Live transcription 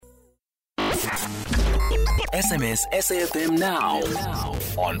SMS SAFM now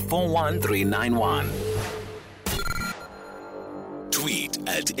on 41391. Tweet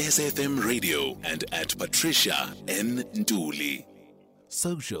at SFM Radio and at Patricia N. Nduli.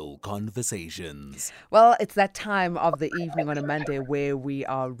 Social conversations. Well, it's that time of the evening on a Monday where we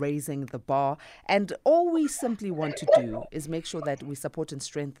are raising the bar, and all we simply want to do is make sure that we support and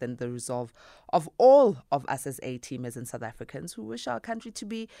strengthen the resolve of all of us as A-teamers and South Africans who wish our country to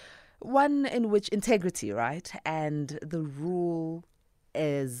be one in which integrity, right, and the rule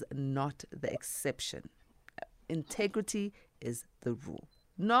is not the exception. Integrity is the rule,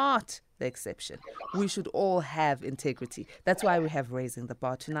 not the exception. We should all have integrity. That's why we have Raising the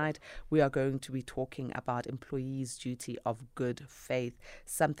Bar tonight. We are going to be talking about employees' duty of good faith,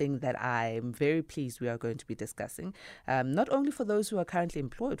 something that I'm very pleased we are going to be discussing, not only for those who are currently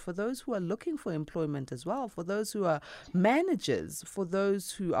employed, for those who are looking for employment as well, for those who are managers, for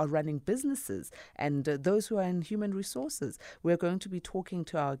those who are running businesses, and those who are in human resources. We're going to be talking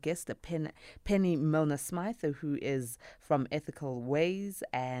to our guest, Penny Milner-Smyth, who is from Ethicalways,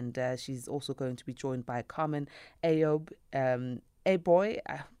 and she's also going to be joined by Carmen Abboy.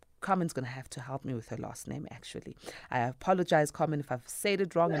 Carmen's going to have to help me with her last name, actually. I apologize, Carmen, if I've said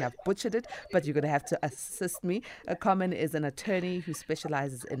it wrong and I've butchered it, but you're going to have to assist me. Carmen is an attorney who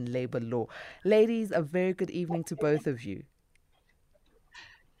specializes in labor law. Ladies, a very good evening to both of you.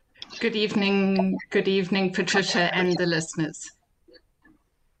 Good evening, Patricia and the listeners.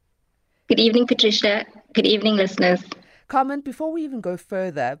 Good evening, Patricia. Good evening, listeners. Carmen, before we even go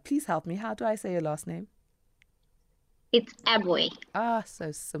further, please help me. How do I say your last name? It's Abboy. Ah,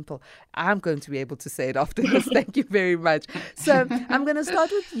 so simple. I'm going to be able to say it after this. Thank you very much. So I'm going to start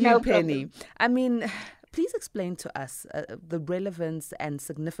with you, Penny. I mean, please explain to us the relevance and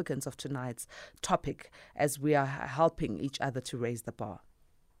significance of tonight's topic as we are helping each other to raise the bar.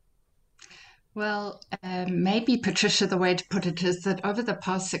 Well, maybe, Patricia, the way to put it is that over the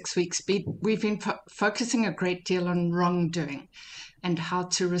past 6 weeks, we've been focusing a great deal on wrongdoing and how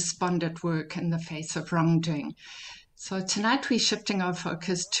to respond at work in the face of wrongdoing. So tonight we're shifting our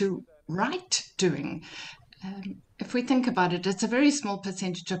focus to right doing. If we think about it, it's a very small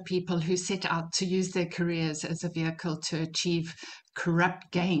percentage of people who set out to use their careers as a vehicle to achieve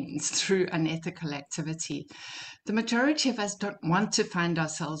corrupt gains through unethical activity. The majority of us don't want to find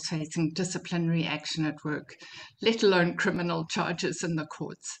ourselves facing disciplinary action at work, let alone criminal charges in the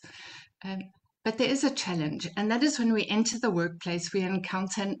courts. But there is a challenge, and that is when we enter the workplace, we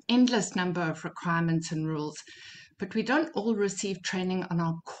encounter an endless number of requirements and rules, but we don't all receive training on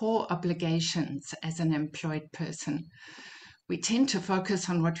our core obligations as an employed person. We tend to focus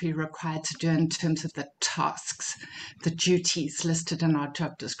on what we're required to do in terms of the tasks, the duties listed in our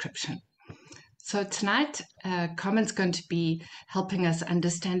job description. So tonight, Carmen's going to be helping us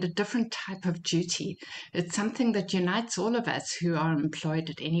understand a different type of duty. It's something that unites all of us who are employed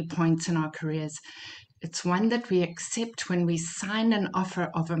at any points in our careers. It's one that we accept when we sign an offer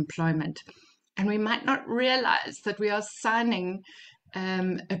of employment. And we might not realize that we are signing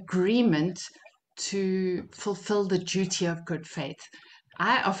agreement to fulfill the duty of good faith.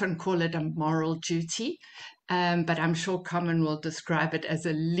 I often call it a moral duty, but I'm sure Carmen will describe it as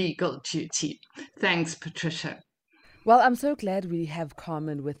a legal duty. Thanks, Patricia. Well, I'm so glad we have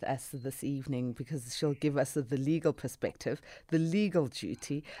Carmen with us this evening because she'll give us the legal perspective, the legal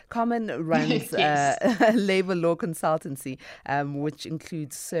duty. Carmen runs a labor law consultancy, which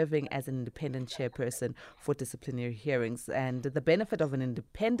includes serving as an independent chairperson for disciplinary hearings. And the benefit of an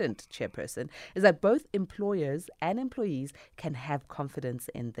independent chairperson is that both employers and employees can have confidence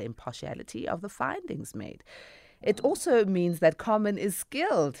in the impartiality of the findings made. It also means that Carmen is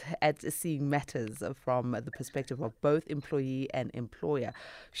skilled at seeing matters from the perspective of both employee and employer.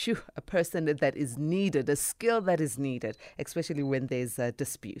 A person that is needed, a skill that is needed, especially when there's a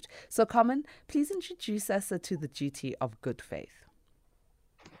dispute. So, Carmen, please introduce us to the duty of good faith.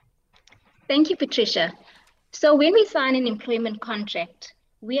 Thank you, Patricia. So when we sign an employment contract,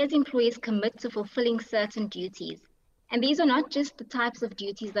 we as employees commit to fulfilling certain duties. And these are not just the types of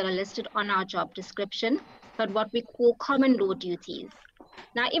duties that are listed on our job description, but what we call common law duties.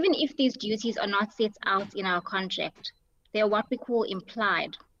 Now, even if these duties are not set out in our contract, they are what we call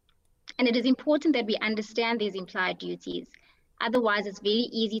implied. And it is important that we understand these implied duties. Otherwise, it's very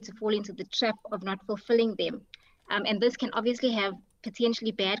easy to fall into the trap of not fulfilling them. And this can obviously have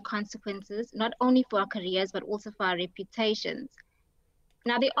potentially bad consequences, not only for our careers, but also for our reputations.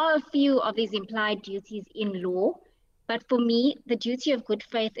 Now, there are a few of these implied duties in law, but for me, the duty of good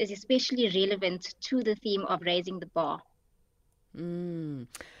faith is especially relevant to the theme of raising the bar.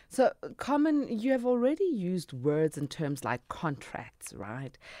 So, Carmen, you have already used words and terms like contracts,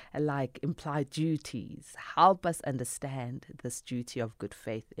 right? Like implied duties. Help us understand this duty of good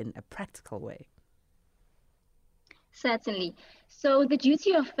faith in a practical way. Certainly. So the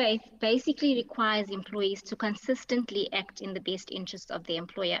duty of faith basically requires employees to consistently act in the best interest of the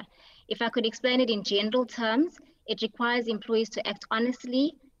employer. If I could explain it in general terms, it requires employees to act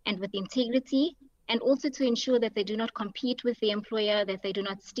honestly and with integrity, and also to ensure that they do not compete with the employer, that they do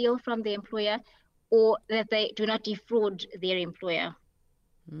not steal from the employer, or that they do not defraud their employer.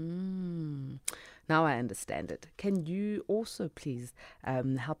 Now I understand it. Can you also please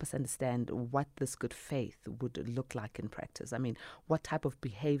help us understand what this good faith would look like in practice? I mean, what type of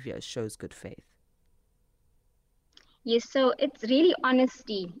behavior shows good faith? Yes, so it's really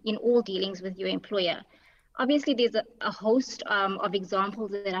honesty in all dealings with your employer. Obviously, there's a host of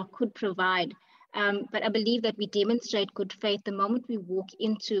examples that I could provide, but I believe that we demonstrate good faith the moment we walk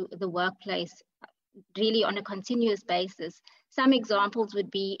into the workplace, really on a continuous basis. Some examples would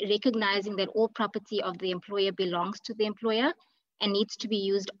be recognizing that all property of the employer belongs to the employer and needs to be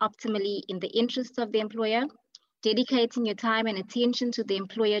used optimally in the interests of the employer, dedicating your time and attention to the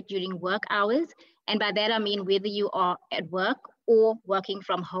employer during work hours. And by that, I mean whether you are at work or working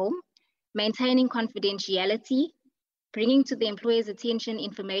from home, maintaining confidentiality, bringing to the employer's attention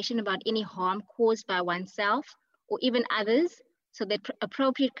information about any harm caused by oneself or even others, so that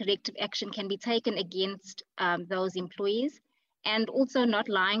appropriate corrective action can be taken against those employees, and also not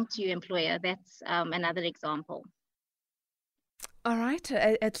lying to your employer. That's another example. All right.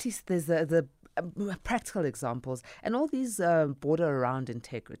 At least there's the practical examples, and all these border around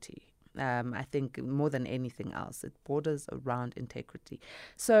integrity. I think more than anything else, it borders around integrity.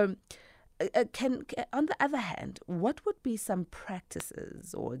 So, on the other hand, what would be some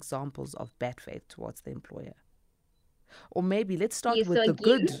practices or examples of bad faith towards the employer? Or maybe let's start with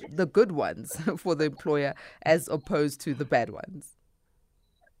the good ones for the employer as opposed to the bad ones.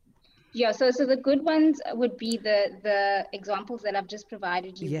 Yeah, so the good ones would be the examples that I've just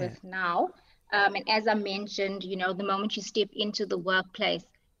provided you with now. And as I mentioned, the moment you step into the workplace,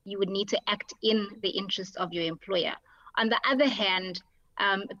 you would need to act in the interest of your employer. On the other hand,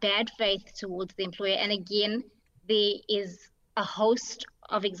 bad faith towards the employer, and again, there is a host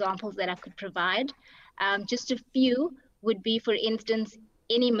of examples that I could provide. Just a few would be, for instance,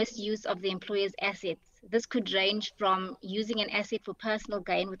 any misuse of the employer's assets. This could range from using an asset for personal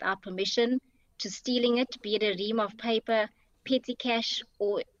gain without permission to stealing it, be it a ream of paper, petty cash,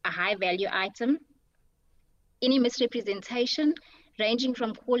 or a high-value item. Any misrepresentation, ranging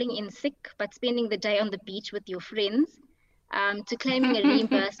from calling in sick but spending the day on the beach with your friends, to claiming a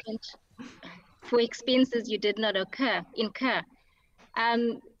reimbursement for expenses you did not incur.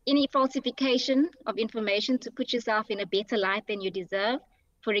 Any falsification of information to put yourself in a better light than you deserve.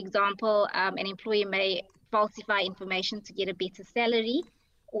 For example, an employee may falsify information to get a better salary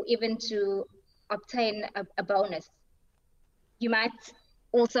or even to obtain a bonus. You might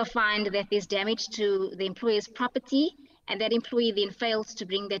also find that there's damage to the employer's property, and that employee then fails to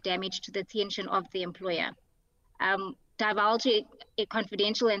bring that damage to the attention of the employer. Divulging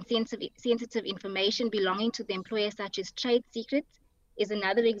confidential and sensitive information belonging to the employer, such as trade secrets, is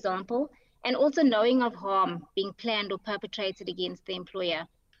another example, and also knowing of harm being planned or perpetrated against the employer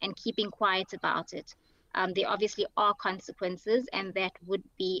and keeping quiet about it. There obviously are consequences, and that would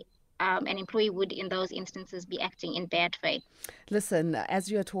be an employee would in those instances be acting in bad faith. Listen, as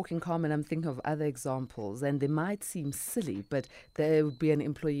you're talking, Carmen, I'm thinking of other examples, and they might seem silly, but there would be an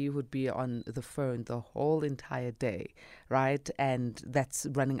employee who would be on the phone the whole entire day, right? And that's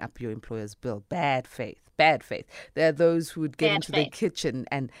running up your employer's bill. Bad faith. Bad faith. There are those who would get into the kitchen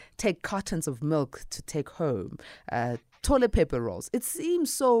and take cartons of milk to take home, toilet paper rolls. It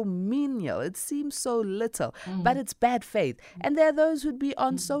seems so menial. It seems so little, but it's bad faith. And there are those who'd be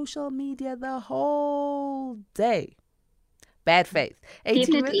on social media the whole day. Bad faith.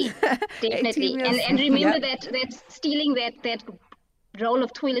 Definitely. And remember that stealing that roll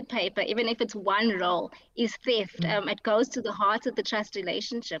of toilet paper, even if it's one roll, is theft. It goes to the heart of the trust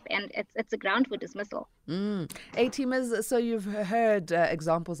relationship, and it's a ground for dismissal. A-teamers, so you've heard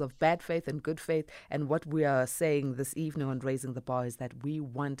examples of bad faith and good faith, and what we are saying this evening on Raising the Bar is that we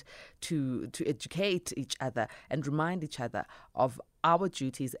want to educate each other and remind each other of our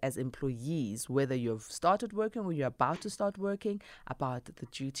duties as employees, whether you've started working or you're about to start working, about the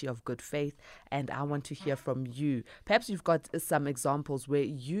duty of good faith. And I want to hear from you. Perhaps you've got some examples where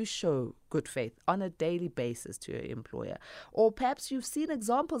you show good faith on a daily basis to your employer? Or perhaps you've seen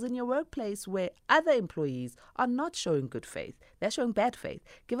examples in your workplace where other employees are not showing good faith. They're showing bad faith.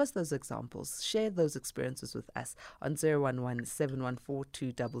 Give us those examples. Share those experiences with us on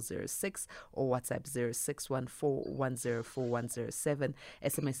 011-714-2006 or WhatsApp 0614-104107.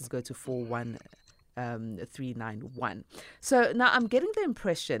 SMSs go to 41391. So now I'm getting the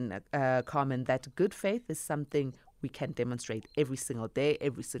impression, Carmen, that good faith is something we can demonstrate every single day,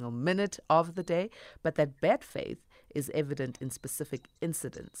 every single minute of the day, but that bad faith is evident in specific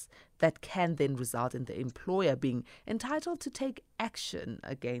incidents that can then result in the employer being entitled to take action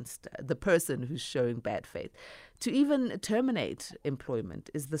against the person who's showing bad faith, to even terminate employment.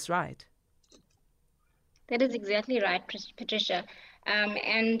 Is this right? That is exactly right, Patricia.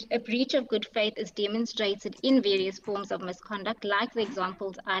 And a breach of good faith is demonstrated in various forms of misconduct, like the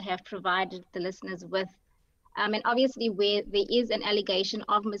examples I have provided the listeners with. And obviously, where there is an allegation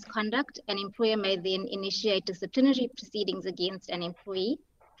of misconduct, an employer may then initiate disciplinary proceedings against an employee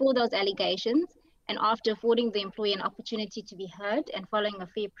for those allegations. And after affording the employee an opportunity to be heard and following a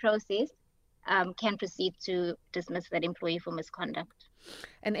fair process, can proceed to dismiss that employee for misconduct.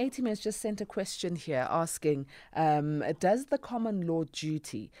 And ATM has just sent a question here asking, does the common law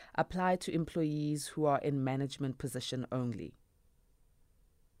duty apply to employees who are in management position only?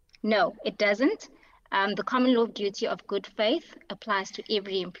 No, it doesn't. The common law duty of good faith applies to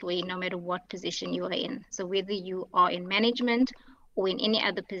every employee, no matter what position you are in. So whether you are in management or in any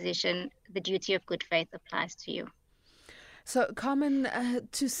other position, the duty of good faith applies to you. So, Carmen,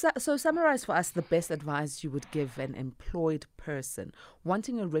 so summarize for us the best advice you would give an employed person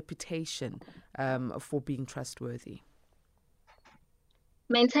wanting a reputation for being trustworthy.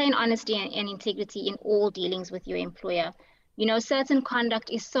 Maintain honesty and integrity in all dealings with your employer. You know, certain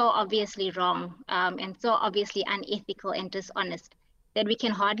conduct is so obviously wrong and so obviously unethical and dishonest that we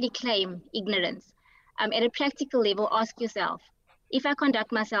can hardly claim ignorance. At a practical level, ask yourself, if I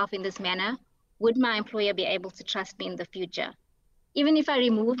conduct myself in this manner, would my employer be able to trust me in the future? Even if I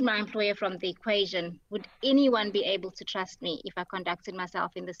removed my employer from the equation, would anyone be able to trust me if I conducted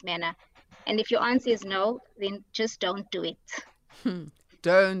myself in this manner? And if your answer is no, then just don't do it.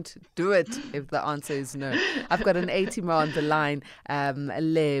 Don't do it if the answer is no. I've got an ATM on the line.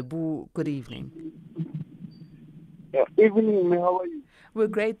 Lebu, good evening. Evening, how are you? We're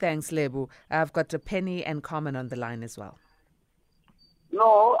great, thanks, Lebu. I've got Penny and Carmen on the line as well.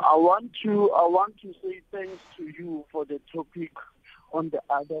 No, I want to say thanks to you for the topic on the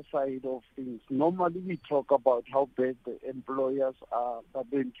other side of things. Normally we talk about how bad the employers are, but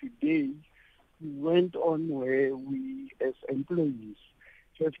then today we went on where we as employees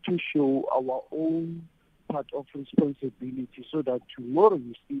have to show our own part of responsibility so that tomorrow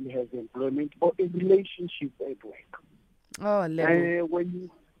we still have employment or a relationship at work. Oh, Lebu.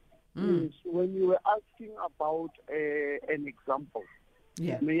 When you were asking about an example,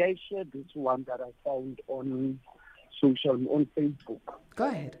 may I share this one that I found on Facebook? Go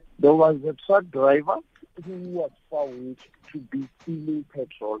ahead. There was a truck driver who was found to be stealing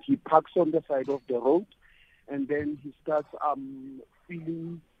petrol. He parks on the side of the road and then he starts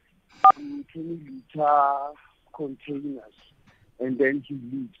filling 20-liter containers and then he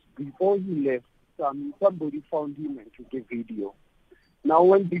leaves. Before he left, somebody found him and took a video. Now,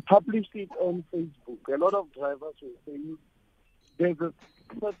 when we published it on Facebook, a lot of drivers were saying there's a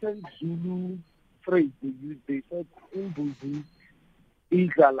certain Zulu phrase they used. They said, "Imbuzi is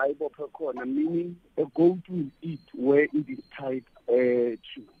a live of a corner," meaning a goat will eat where it is tied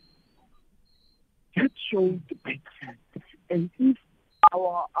to. That shows the big fact. And if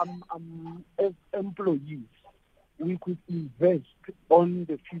our as employees, we could invest on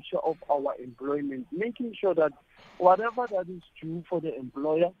the future of our employment, making sure that whatever that is due for the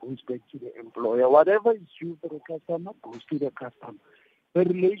employer goes back to the employer. Whatever is due for the customer goes to the customer. The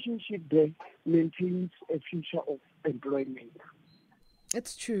relationship there maintains a future of employment.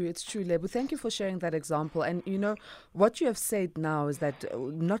 It's true, Lebu. Thank you for sharing that example. And, you know, what you have said now is that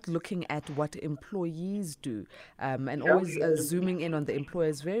not looking at what employees do and always zooming in on the employer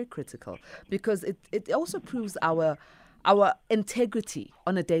is very critical, because it also proves our integrity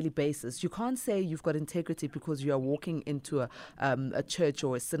on a daily basis. You can't say you've got integrity because you are walking into a church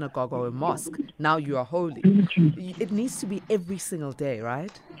or a synagogue or a mosque. Now you are holy. It needs to be every single day,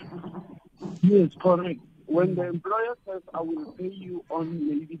 right? Yes, correct. When the employer says, "I will pay you on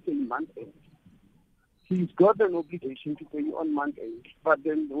maybe say month end," he's got an obligation to pay you on month end. But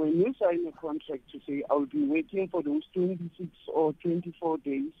then when you sign a contract to say, "I'll be waiting for those 26 or 24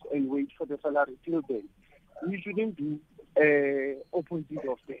 days and wait for the salary till then," you shouldn't do opposite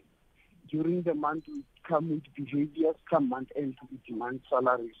of that. During the month, we come with behaviors, come month end, we demand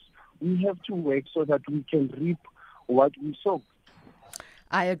salaries. we have to work so that we can reap what we sow.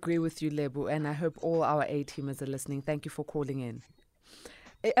 I agree with you, Lebo, and I hope all our A-teamers are listening. Thank you for calling in.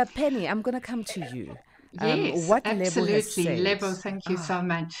 Penny, I'm going to come to you. Yes, what absolutely. Lebo has said. Lebo, thank you so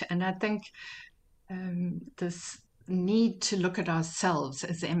much. And I think this need to look at ourselves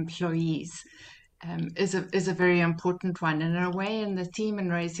as employees is a very important one. And in a way, in the theme in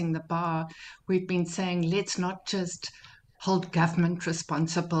Raising the Bar, we've been saying, let's not just hold government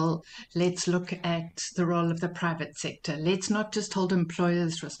responsible. Let's look at the role of the private sector. Let's not just hold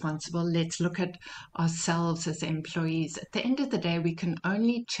employers responsible. Let's look at ourselves as employees. At the end of the day, we can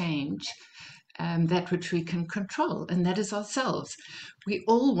only change that which we can control, and that is ourselves. We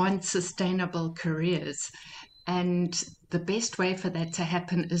all want sustainable careers, and the best way for that to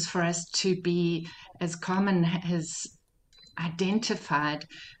happen is for us to be, as Carmen has identified,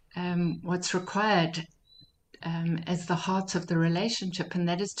 what's required as the heart of the relationship, and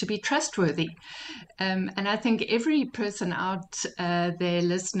that is to be trustworthy. And I think every person out there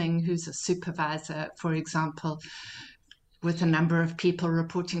listening who's a supervisor, for example, with a number of people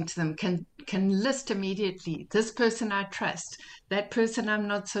reporting to them, can list immediately, this person I trust, that person I'm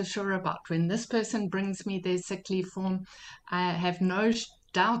not so sure about. When this person brings me their sick leave form, I have no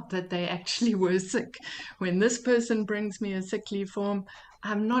doubt that they actually were sick. When this person brings me a sick leave form,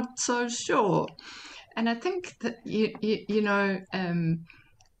 I'm not so sure. And I think that,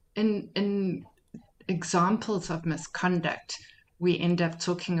 in examples of misconduct, we end up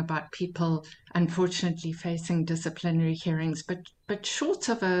talking about people, unfortunately, facing disciplinary hearings. But short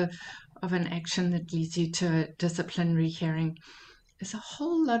of an action that leads you to a disciplinary hearing, there's a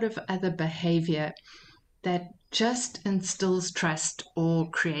whole lot of other behavior that just instills trust or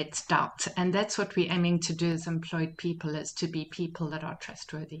creates doubt. And that's what we're aiming to do as employed people, is to be people that are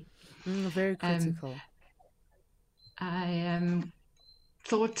trustworthy. Very critical. I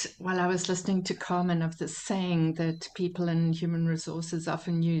thought while I was listening to Carmen of this saying that people in human resources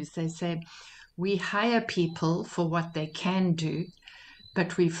often use. They say, we hire people for what they can do,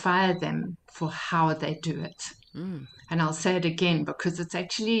 but we fire them for how they do it. And I'll say it again because it's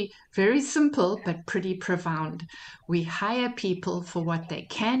actually very simple but pretty profound. We hire people for what they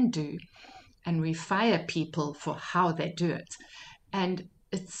can do, and we fire people for how they do it. And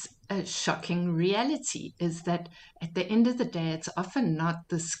it's a shocking reality, is that at the end of the day, it's often not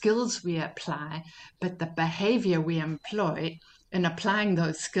the skills we apply, but the behavior we employ in applying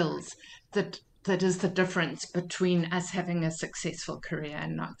those skills that is the difference between us having a successful career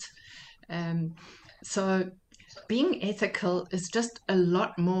and not. So being ethical is just a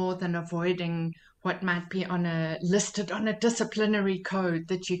lot more than avoiding what might be listed on a disciplinary code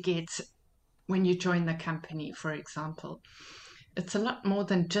that you get when you join the company, for example. It's a lot more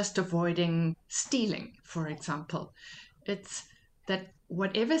than just avoiding stealing, for example. It's that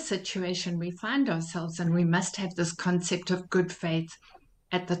whatever situation we find ourselves in, we must have this concept of good faith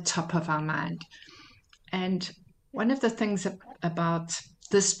at the top of our mind. And one of the things about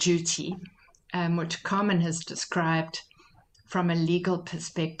this duty, which Carmen has described from a legal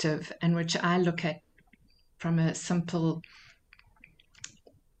perspective, and which I look at from a simple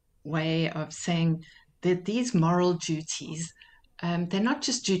way of saying that these moral duties, they're not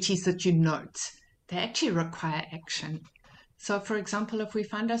just duties that you note, they actually require action. So, for example, if we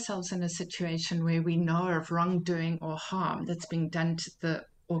find ourselves in a situation where we know of wrongdoing or harm that's being done to the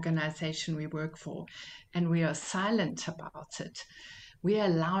organization we work for, and we are silent about it, we are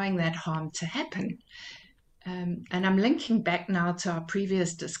allowing that harm to happen. And I'm linking back now to our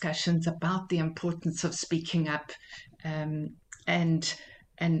previous discussions about the importance of speaking up and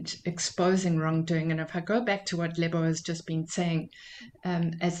exposing wrongdoing. And if I go back to what Lebo has just been saying,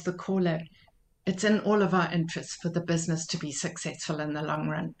 as the caller, it's in all of our interests for the business to be successful in the long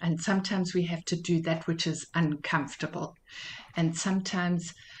run. And sometimes we have to do that which is uncomfortable. And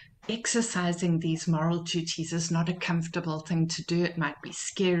sometimes exercising these moral duties is not a comfortable thing to do. It might be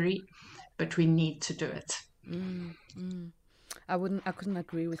scary, but we need to do it. I couldn't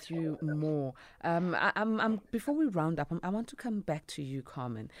agree with you more. Before we round up, I want to come back to you,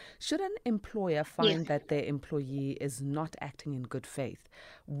 Carmen. Should an employer find that their employee is not acting in good faith,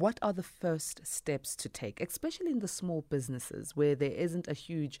 what are the first steps to take, especially in the small businesses where there isn't a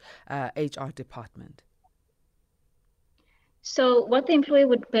huge HR department? So what the employer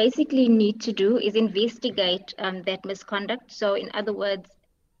would basically need to do is investigate that misconduct. So in other words,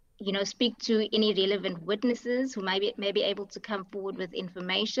 speak to any relevant witnesses who may be able to come forward with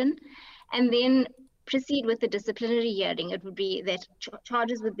information, and then proceed with the disciplinary hearing. It would be that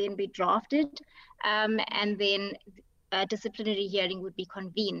charges would then be drafted, and then a disciplinary hearing would be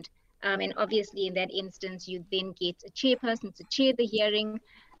convened. And obviously in that instance, you then get a chairperson to chair the hearing,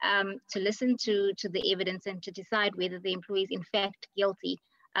 to listen to the evidence and to decide whether the employee is in fact guilty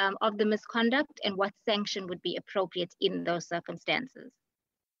of the misconduct and what sanction would be appropriate in those circumstances.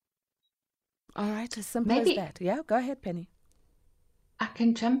 All right, as simple as that. Yeah, go ahead, Penny. I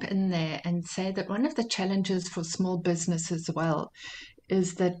can jump in there and say that one of the challenges for small business as well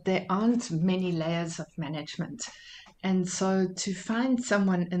is that there aren't many layers of management. And so to find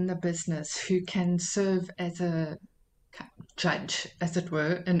someone in the business who can serve as a judge, as it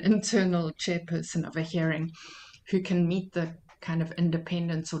were, an internal chairperson of a hearing, who can meet the kind of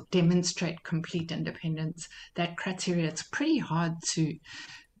independence or demonstrate complete independence, that criteria, it's pretty hard to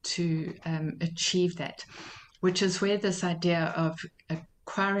achieve that, which is where this idea of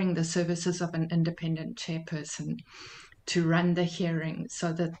acquiring the services of an independent chairperson to run the hearing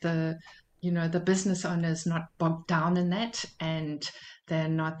so that the business owner is not bogged down in that and they're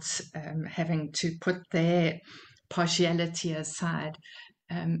not having to put their partiality aside.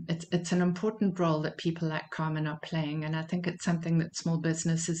 It's an important role that people like Carmen are playing, and I think it's something that small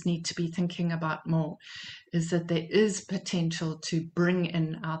businesses need to be thinking about more, is that there is potential to bring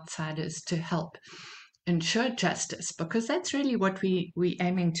in outsiders to help ensure justice, because that's really what we're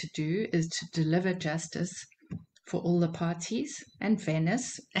aiming to do, is to deliver justice for all the parties and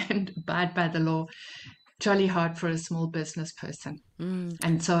fairness and abide by the law. Jolly hard for a small business person.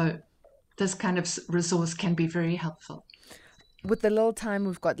 And so this kind of resource can be very helpful. With the little time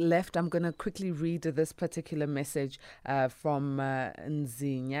we've got left, I'm going to quickly read this particular message from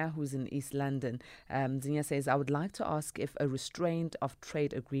Nzinya, who's in East London. Nzinya says, I would like to ask if a restraint of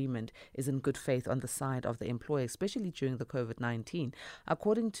trade agreement is in good faith on the side of the employer, especially during the COVID-19.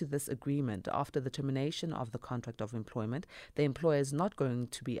 According to this agreement, after the termination of the contract of employment, the employer is not going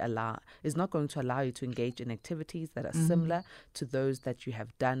to allow you to engage in activities that are similar to those that you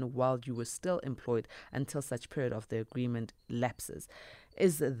have done while you were still employed until such period of the agreement lapses.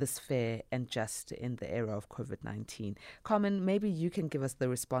 Is this fair and just in the era of COVID-19? Carmen, maybe you can give us the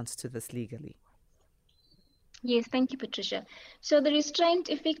response to this legally. Yes, thank you, Patricia. So the restraint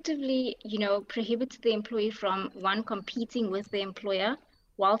effectively, prohibits the employee from, one, competing with the employer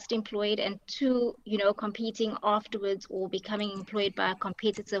whilst employed, and two, competing afterwards or becoming employed by a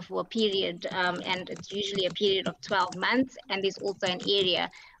competitor for a period, and it's usually a period of 12 months, and there's also an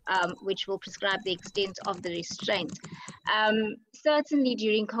area which will prescribe the extent of the restraint. Certainly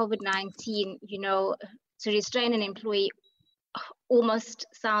during COVID-19, to restrain an employee almost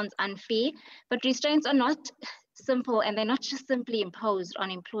sounds unfair, but restraints are not simple, and they're not just simply imposed on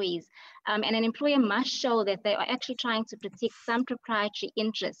employees. And an employer must show that they are actually trying to protect some proprietary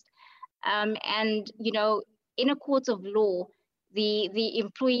interest. And, in a court of law, the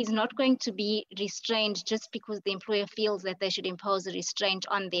employee is not going to be restrained just because the employer feels that they should impose a restraint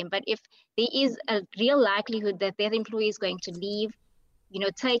on them. But if there is a real likelihood that that employee is going to leave,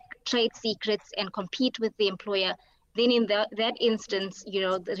 take trade secrets and compete with the employer, then in that instance,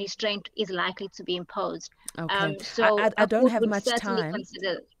 the restraint is likely to be imposed. Okay. So I don't have much time.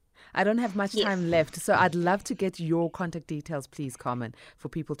 I don't have much Yes. time left, so I'd love to get your contact details, please, Carmen, for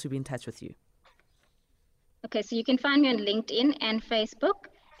people to be in touch with you. Okay, so you can find me on LinkedIn and Facebook,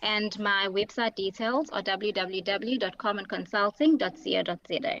 and my website details are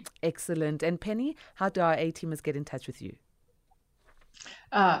www.carmenconsulting.co.za. Excellent. And Penny, how do our A-teamers get in touch with you?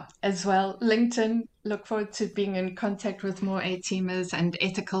 As well, LinkedIn, look forward to being in contact with more A-teamers, and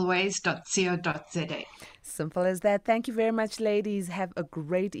ethicalways.co.za. Simple as that. Thank you very much, ladies. Have a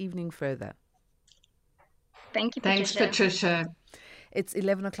great evening further. Thank you, Patricia. Thanks, Patricia. It's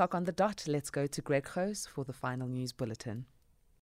 11 o'clock on the dot. Let's go to Greg Goos for the final news bulletin.